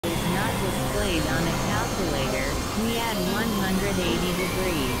displayed on a calculator, we add 180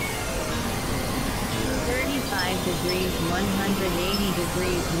 degrees. 35 degrees, 180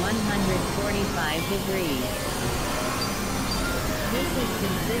 degrees, 145 degrees. This is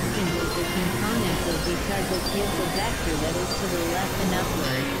consistent with the components of because it gives a vector that is to the left and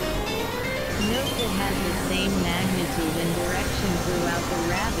upward. Note it has the same magnitude and direction throughout the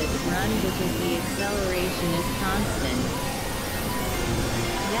rabbit's run because the acceleration is constant.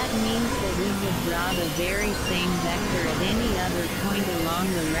 That means that we would draw the very same vector at any other point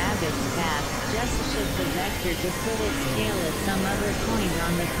along the rabbit's path, just shift the vector to put its tail at some other point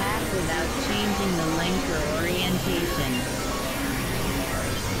on the path without changing the length or orientation.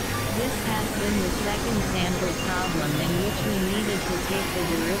 This has been the second sample problem in which we needed to take the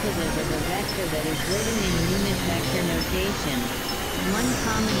derivative of a vector that is written in unit vector notation. One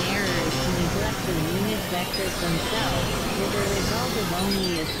common error is to neglect the unit vectors themselves, with a result of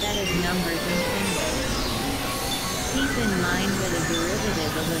only a set of numbers and symbols. Keep in mind that a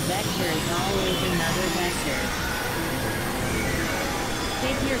derivative of a vector is always another vector.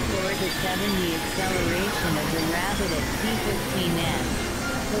 Figure 4 to 7 the acceleration of the rabbit at t15s.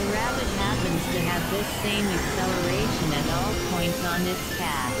 The rabbit happens to have this same acceleration at all points on its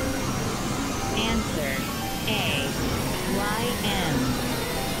path. Answer: A, Y, M.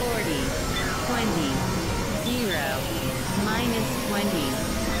 40, 20, 0, minus 20,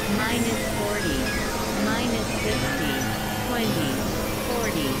 minus 40, minus 60, 20,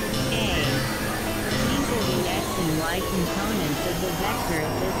 40, A. These are the x and y components of the vector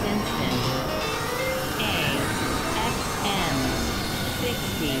at this instant. A, x, m.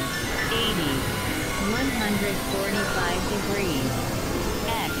 60, 80, 145 degrees.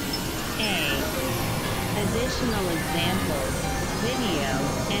 X, A. Additional examples, video,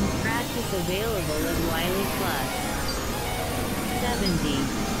 and practice available at Wiley Plus. 70.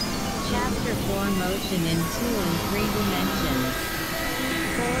 Chapter 4 Motion in 2 and 3 dimensions.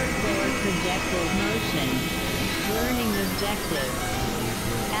 4 projectile motion. Learning objectives.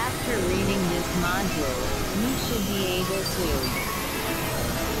 After reading this module, you should be able to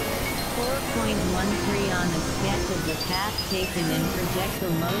 4.13 on a sketch of the path taken in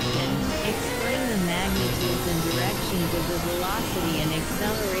projectile motion, explain the magnitudes and directions of the velocity and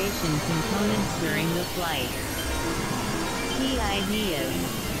acceleration components during the flight. Key ideas.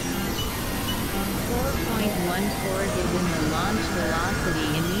 4.14 given the launch velocity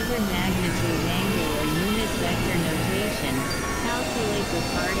in either magnitude, angle or unit vector notation, calculate the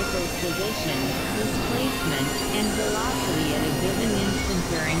particle's position, displacement, and velocity at a given instant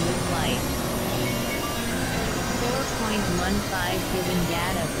during the flight. 4.15 given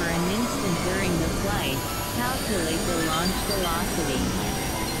data for an instant during the flight, calculate the launch velocity.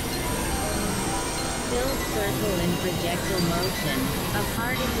 Filled circle in projectile motion, a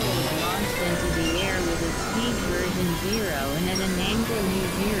particle is launched into the air with a speed version 0 and at an angle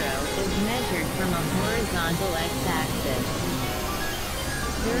u0, is measured from a horizontal x-axis.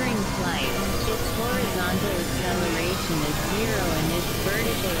 During flight, its horizontal acceleration is 0 and its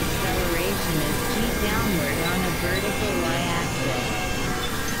vertical acceleration is g downward on a vertical y-axis.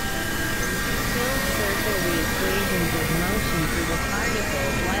 Filled circle the equations of motion for the particle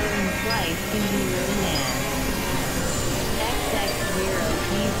while in flight can be written as xx0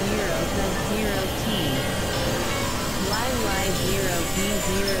 p0 cos 0 t, yy0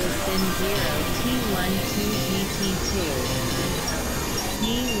 p0 sin 0 t1 2 pt2,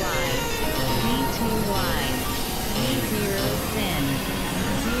 dy, d2y, d0 sin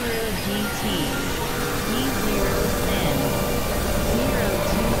 0 gt, d0 sin 0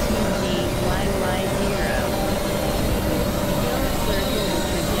 2 g yy0. Filled circle the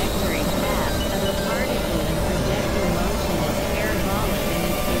trajectory path of a particle in projectile motion is parabolic and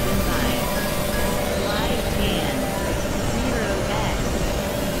is given by y tan 0x.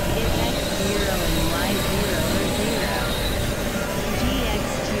 If x0 and y0 are 0,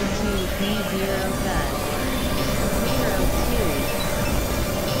 gx22 p0 cos 0 2.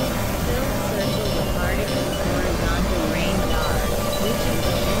 Filled circle the particle's horizontal range r, which is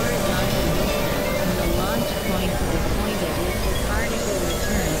the horizontal distance from the launch point to the point at which the particle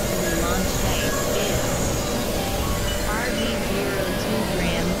returns to the launch site, is rv0 2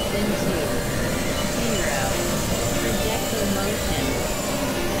 grams sin 2, 0. Projectile motion.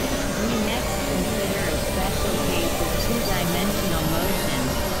 We next consider a special case of two-dimensional motion.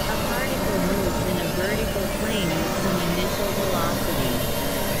 A particle moves in a vertical plane with some initial velocity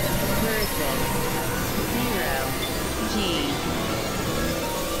versus 0, g.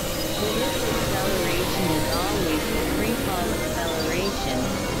 But its acceleration is always the free-fall acceleration,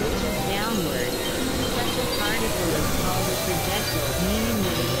 which is downward. Such a particle is called a projectile, meaning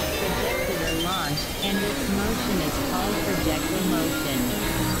that it is projected or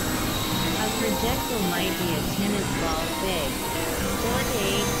projectile might be a tennis ball fig, sport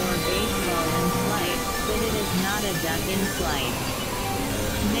aid, or baseball in flight, but it is not a duck in flight.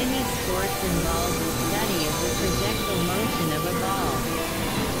 Many sports involve the study of the projectile motion of a ball.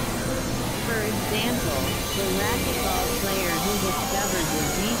 For example, the racquetball player who discovered the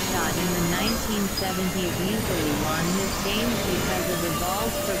Z-shot in the 1970s easily won his games because of the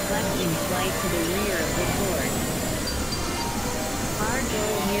ball's perplexing flight to the rear of the court. Our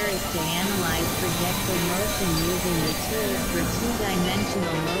goal here is to analyze projectile motion using the tools for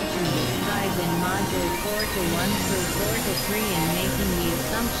two-dimensional motion described in Module 4 to 1 through 4 to 3 and making the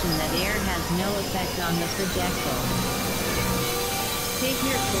assumption that air has no effect on the projectile.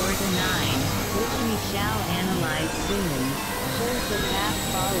 Figure 4 to 9, which we shall analyze soon, shows the path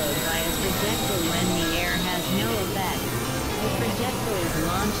followed by a projectile when the air has no effect. The projectile is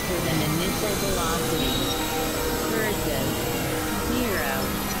launched with an initial velocity versus 0,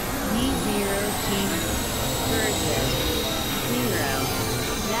 v0 t versus 0.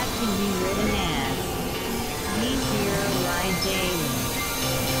 That can be written as v0 y daily.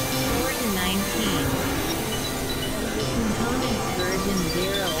 4 to 19. The components version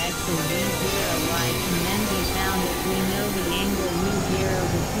 0x and v0y can then be found if we know the angle u0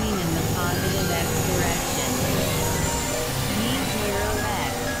 between in the positive x direction.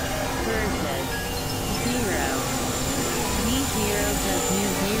 v0x versus 0. v0 plus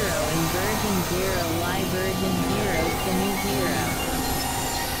mu0 in version 0y version 0 to mu0.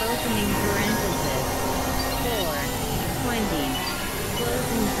 Opening parenthesis. 4. 20.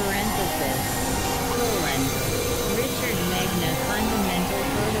 Closing parenthesis. Colon. Richard Magna Fundamental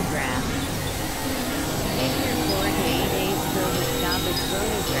Photograph. Figure 4 to 8a stroboscopic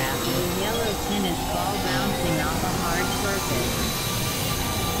photograph of a yellow tennis ball bouncing off a hard surface.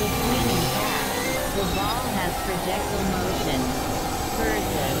 Between impacts, the ball has projectile motion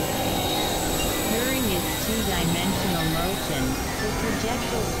versus. During its two-dimensional motion, the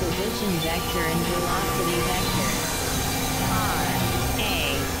projectile's position vector and velocity vector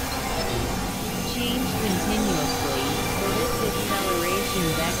R.A. change continuously, but its acceleration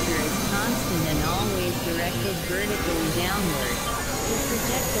vector is constant and always directed vertically downward. The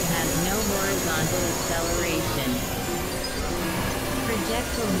projectile has no horizontal acceleration.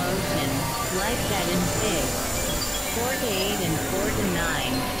 Projectile motion, like that in Fig. 4 to 8 and 4 to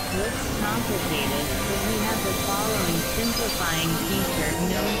 9, looks complicated, but we have the following simplifying feature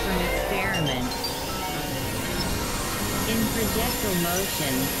known from experiment. In projectile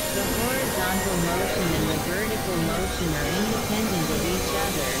motion, the horizontal motion and the vertical motion are independent of each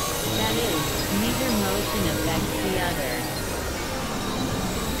other, that is, neither motion affects the other.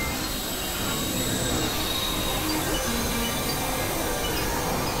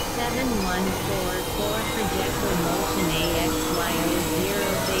 Projectile motion AXYO 0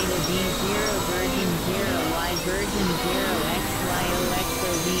 theta B0 version 0 Y version 0 XYO XO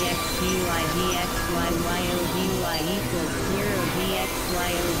VXDY VXYYO VY equals 0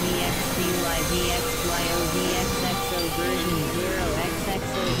 VXYO VXDY VXYO VXXO version 0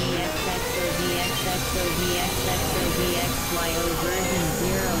 XXO VXXO VXXO VXXO VXYO version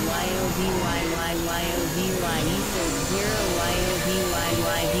 0 YO VYYYO VY equals 0 YO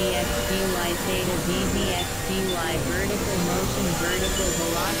VYY VXDY theta VVXDY vertical motion vertical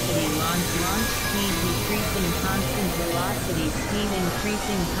velocity launch speed decreasing constant velocity speed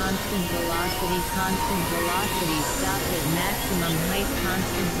increasing constant velocity stop at maximum height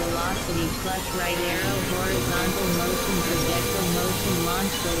constant velocity plus right arrow horizontal motion projectile motion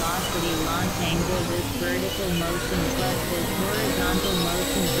launch velocity launch angle this vertical motion plus this horizontal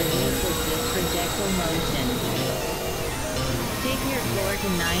motion produces this projectile motion. Figure 4 to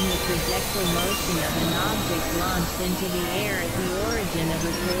 9 the projectile motion of an object launched into the air at the origin of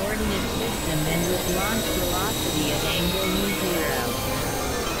a coordinate system and with launch velocity at angle u0.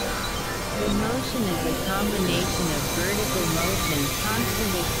 The motion is a combination of vertical motion,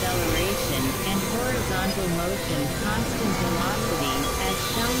 constant acceleration, and horizontal motion, constant velocity, as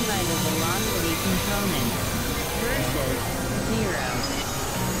shown by the velocity component, versus 0.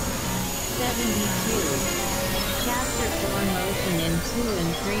 72. Chapter 4 Motion in 2 and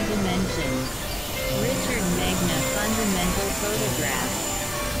 3 dimensions. Richard Magna Fundamental Photograph.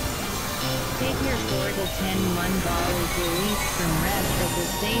 Figure 4 to 10 one ball is released from rest at the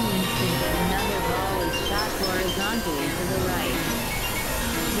same instant that another ball is shot horizontally to the right.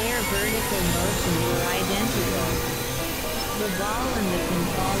 Their vertical motions are identical. The ball and the pin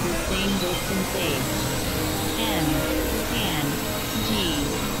fall the same distance h. M, and G,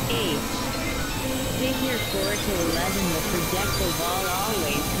 H. Figure 4 to 11 the projectile ball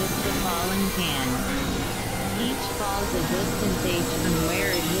always hits the falling can. Each falls a distance h from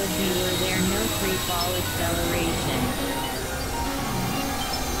where it would be were there no free fall acceleration.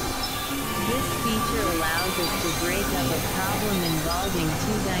 This feature allows us to break up a problem involving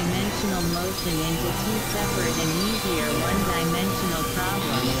two-dimensional motion into two separate and easier one-dimensional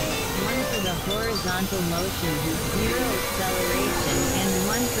problems, one for the horizontal motion with zero acceleration and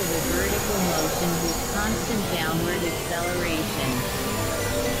one for the vertical motion with constant downward acceleration.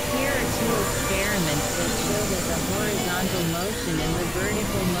 Here are two experiments that show that the horizontal motion and the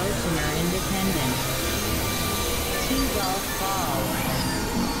vertical motion are independent. Two golf balls.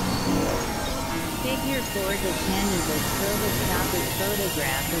 Figure 4 to 10 is a stroboscopic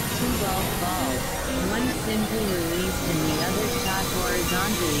photograph of two golf balls, one simply released and the other shot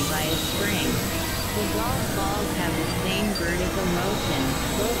horizontally by a spring. The golf balls have the same vertical motion,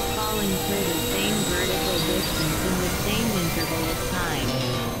 both falling through the same vertical distance in the same interval of time.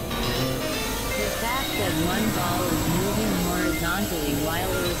 The fact that one ball is moving horizontally while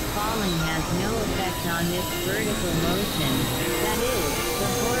it is falling has no effect on its vertical motion, that is, the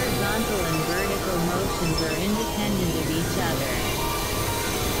horizontal and vertical motions are independent of each other.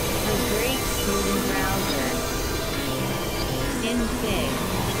 A great student browser. In Fig.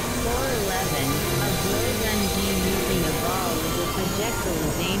 411, a blowgun beam using a ball as a projectile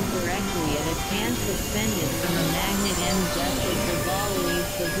is aimed directly at a can suspended from a magnet M. Just as the ball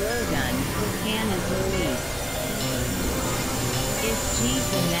leaves the blowgun, the can is released. If g,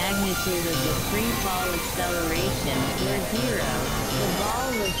 the magnitude of the free fall acceleration, were 0, the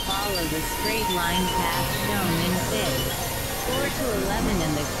ball would follow the straight line path shown in Fig. 4 to 11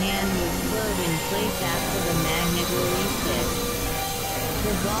 and the can would float in place after the magnet released it.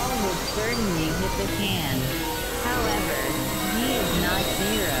 The ball would certainly hit the can. However, g is not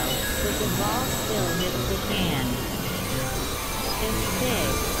 0, but the ball still hits the can. If Fig.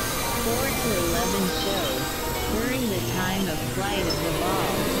 4 to 11 shows, during the time of flight of the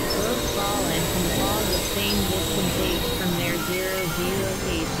ball, both ball and can fall the same distance h from their 0-g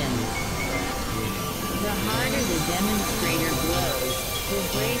locations. The harder the demonstrator blows, the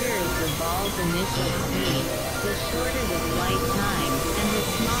greater is the ball's initial speed, the shorter the flight time, and the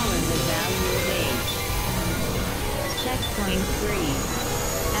smaller the value of h. Checkpoint 3.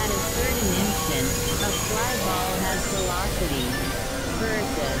 At a certain instant, a fly ball has velocity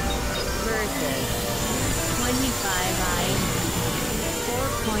versus 25i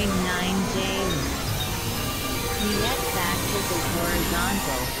 4.9 j. The x-axis is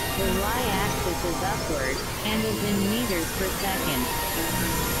horizontal, the y-axis is upward, and is in meters per second.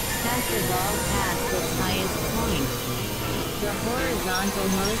 Has the ball passed its highest point? The horizontal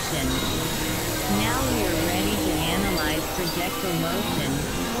motion. Now we are ready to analyze projectile motion,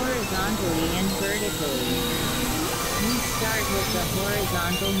 horizontally and vertically. We start with the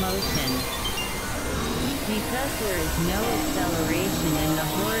horizontal motion. Because there is no acceleration in the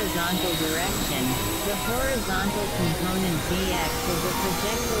horizontal direction, the horizontal component Vx of the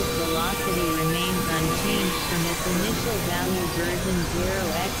projectile's velocity remains unchanged from its initial value version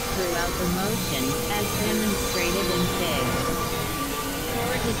 0x throughout the motion, as demonstrated in Fig.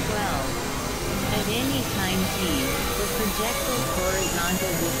 4 to 12. At any time t, the projectile's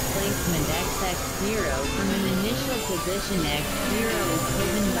horizontal displacement xx0 from an initial position x0 is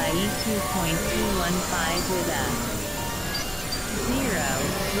given by E2.215 with a 0,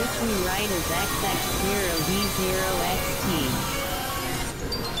 which we write as xx0 v0xt.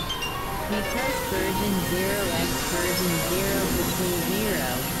 Because version 0x version 0 between 0,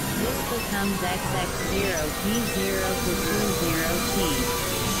 this becomes xx0 v0 between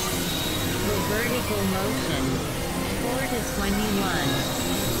 0t. The vertical motion. 4 to 21.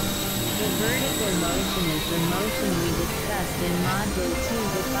 The vertical motion is the motion we discussed in Module 2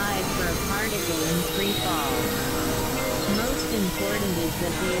 to 5 for a particle in free fall. Most important is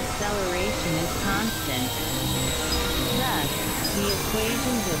that the acceleration is constant. Thus, the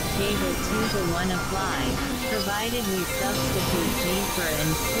equations of cago 2 to 1 apply, provided we substitute g for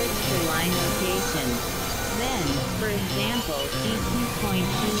and switch to line location. Then, for example, E2.215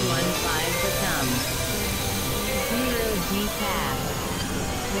 becomes 0g path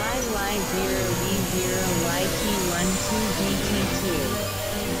y0v0 yt12gt2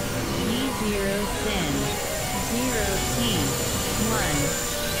 e0 sin 0t 1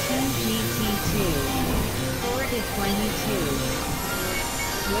 2gt2 4 to 22.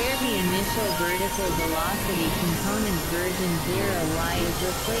 Where the initial vertical velocity component version 0y is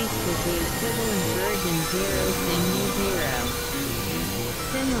replaced with the equivalent version 0 sin u0.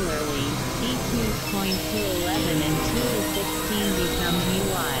 Similarly, EQ.211 and 2 to 16 become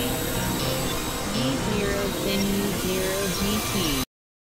uy. E0 sin u0 gt.